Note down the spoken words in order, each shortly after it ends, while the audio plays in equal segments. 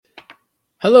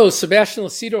Hello, Sebastian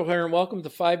Lucido here, and welcome to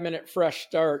 5 Minute Fresh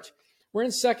Start. We're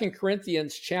in 2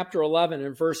 Corinthians chapter 11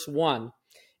 and verse 1.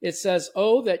 It says,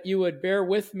 "Oh, that you would bear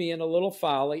with me in a little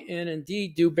folly, and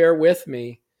indeed do bear with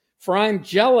me. For I am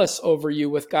jealous over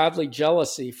you with godly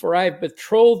jealousy, for I have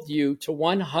betrothed you to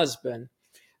one husband,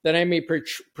 that I may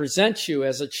present you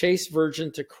as a chaste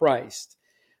virgin to Christ.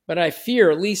 But I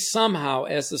fear, lest somehow,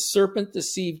 as the serpent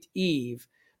deceived Eve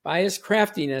by his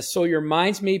craftiness, so your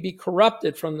minds may be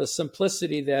corrupted from the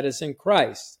simplicity that is in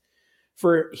Christ.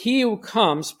 For he who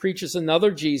comes preaches another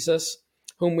Jesus,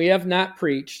 whom we have not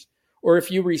preached, or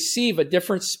if you receive a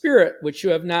different spirit which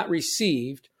you have not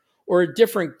received, or a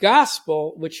different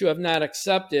gospel which you have not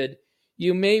accepted,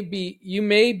 you may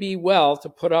be well to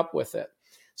put up with it."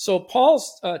 So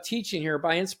Paul's teaching here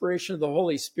by inspiration of the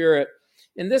Holy Spirit,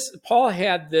 and Paul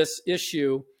had this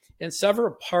issue in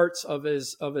several parts of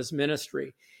his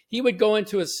ministry. He would go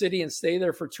into a city and stay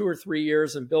there for 2 or 3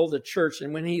 years and build a church.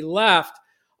 And when he left,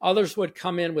 others would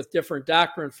come in with different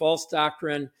doctrine, false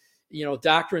doctrine,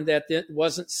 doctrine that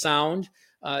wasn't sound,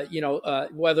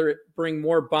 whether it bring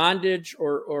more bondage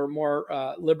or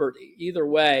more liberty. Either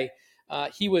way,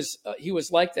 he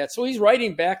was like that. So he's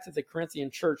writing back to the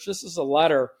Corinthian church. This is a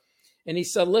letter. And he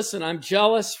said, "Listen, I'm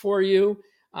jealous for you.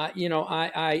 I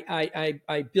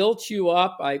built you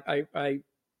up. I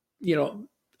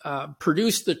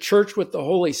produced the church with the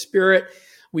Holy Spirit.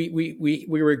 We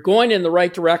were going in the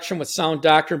right direction with sound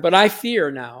doctrine, but I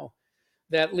fear now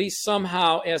that at least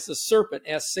somehow, as the serpent,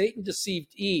 as Satan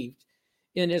deceived Eve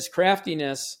in his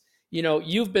craftiness,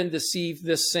 you've been deceived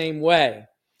this same way,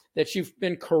 that you've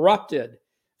been corrupted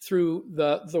through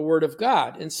the word of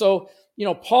God." And so,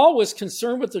 Paul was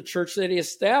concerned with the church that he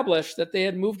established that they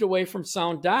had moved away from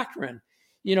sound doctrine.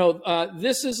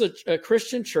 This is a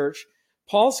Christian church.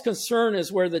 Paul's concern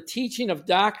is where the teaching of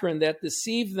doctrine that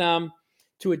deceived them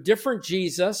to a different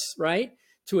Jesus, right?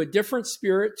 To a different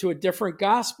spirit, to a different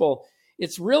gospel.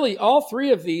 It's really, all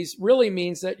three of these really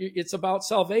means that it's about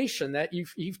salvation, that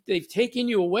they've taken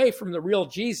you away from the real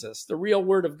Jesus, the real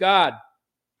word of God,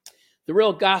 the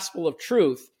real gospel of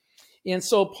truth. And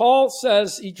so Paul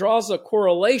says, he draws a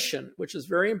correlation, which is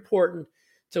very important,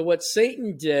 to what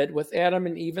Satan did with Adam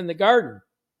and Eve in the garden.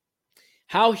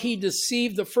 How he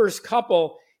deceived the first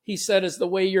couple, he said, is the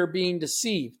way you're being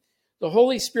deceived. The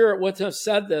Holy Spirit wouldn't have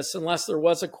said this unless there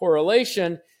was a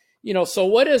correlation. So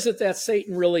what is it that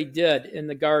Satan really did in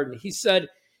the garden? He said,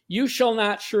 "You shall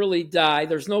not surely die.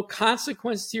 There's no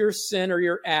consequence to your sin or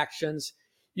your actions.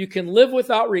 You can live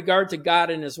without regard to God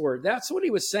and his word." That's what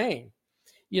he was saying.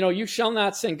 You shall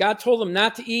not sin. God told him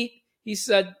not to eat. He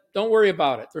said, don't worry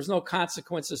about it. There's no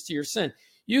consequences to your sin.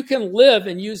 You can live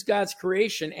and use God's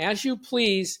creation as you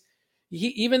please.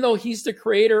 Even though he's the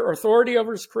creator, authority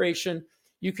over his creation,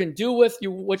 you can do with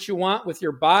you what you want with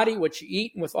your body, what you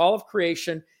eat, and with all of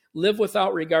creation. Live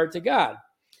without regard to God.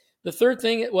 The third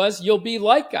thing it was, you'll be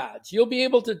like God. You'll be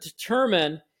able to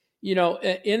determine,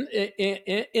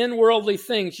 in worldly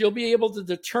things, you'll be able to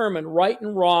determine right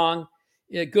and wrong,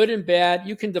 good and bad.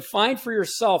 You can define for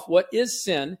yourself what is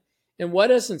sin and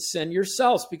what isn't sin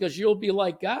yourselves, because you'll be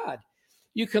like God.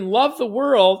 You can love the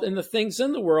world and the things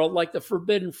in the world, like the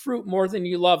forbidden fruit, more than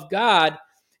you love God.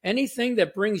 Anything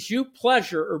that brings you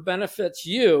pleasure or benefits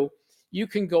you, you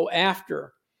can go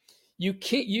after. You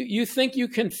think you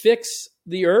can fix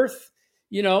the earth?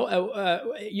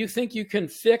 You think you can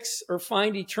fix or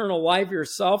find eternal life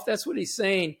yourself? That's what he's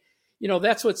saying.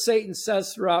 That's what Satan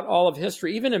says throughout all of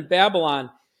history. Even in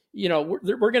Babylon,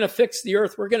 we're going to fix the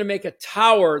earth. We're going to make a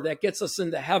tower that gets us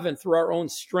into heaven through our own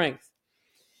strength.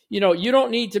 You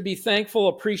don't need to be thankful,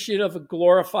 appreciative, and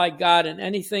glorify God in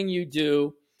anything you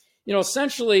do.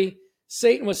 Essentially,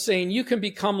 Satan was saying, you can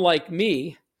become like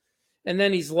me. And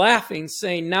then he's laughing,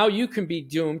 saying, now you can be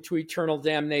doomed to eternal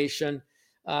damnation,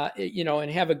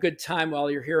 and have a good time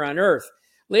while you're here on earth.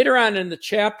 Later on in the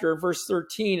chapter, verse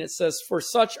 13, it says, "For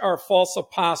such are false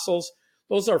apostles."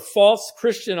 Those are false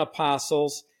Christian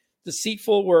apostles,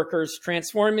 deceitful workers,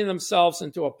 transforming themselves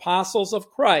into apostles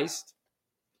of Christ.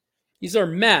 These are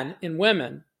men and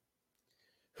women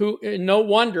who, no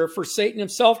wonder, for Satan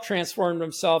himself transformed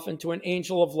himself into an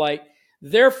angel of light.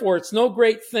 Therefore, it's no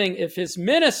great thing if his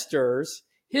ministers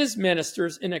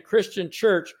in a Christian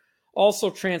church also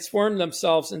transform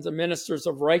themselves into ministers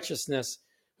of righteousness,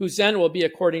 whose end will be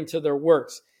according to their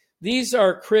works. These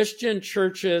are Christian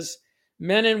churches,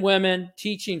 men and women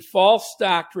teaching false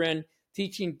doctrine,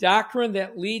 teaching doctrine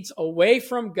that leads away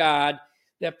from God,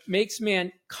 that makes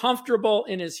man comfortable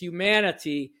in his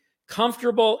humanity,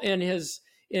 comfortable in his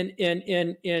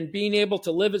in being able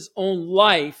to live his own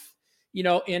life,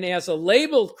 and as a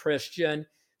labeled Christian,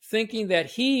 thinking that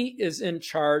he is in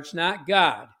charge, not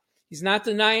God. He's not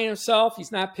denying himself.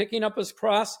 He's not picking up his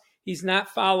cross. He's not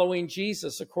following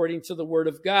Jesus according to the word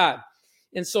of God.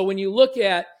 And so when you look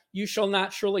at you shall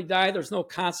not surely die, there's no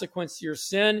consequence to your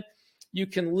sin. You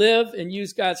can live and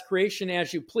use God's creation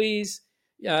as you please.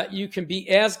 You can be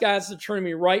as God's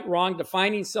determining right, wrong,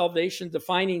 defining salvation,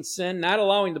 defining sin, not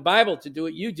allowing the Bible to do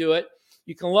it. You do it.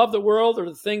 You can love the world or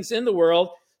the things in the world.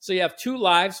 So you have two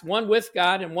lives, one with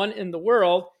God and one in the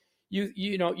world.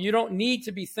 You don't need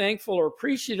to be thankful or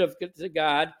appreciative to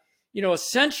God.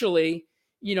 Essentially,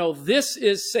 this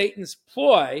is Satan's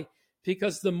ploy,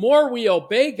 because the more we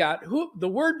obey God, the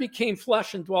word became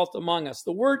flesh and dwelt among us.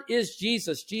 The word is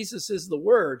Jesus. Jesus is the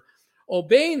word.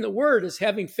 Obeying the word is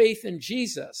having faith in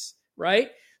Jesus, right?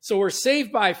 So we're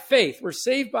saved by faith. We're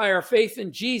saved by our faith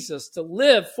in Jesus to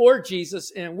live for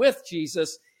Jesus and with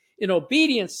Jesus in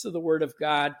obedience to the word of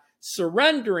God,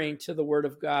 surrendering to the word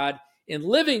of God, and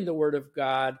living the word of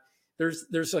God.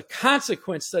 There's a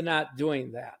consequence to not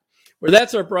doing that. Well,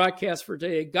 that's our broadcast for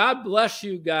today. God bless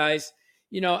you guys.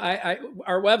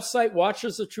 Our website,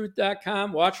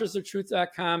 watchersoftruth.com,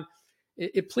 watchersoftruth.com.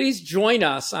 Please join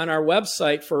us on our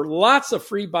website for lots of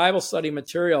free Bible study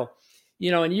material.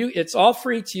 It's all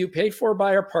free to you, paid for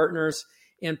by our partners,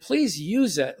 and please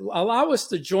use it. Allow us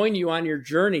to join you on your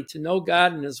journey to know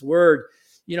God and his word.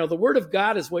 The word of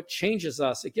God is what changes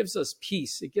us. It gives us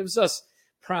peace. It gives us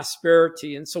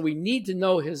prosperity. And so we need to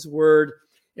know his word,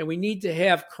 and we need to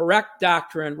have correct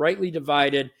doctrine, rightly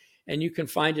divided, and you can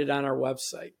find it on our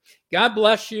website. God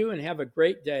bless you and have a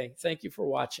great day. Thank you for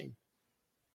watching.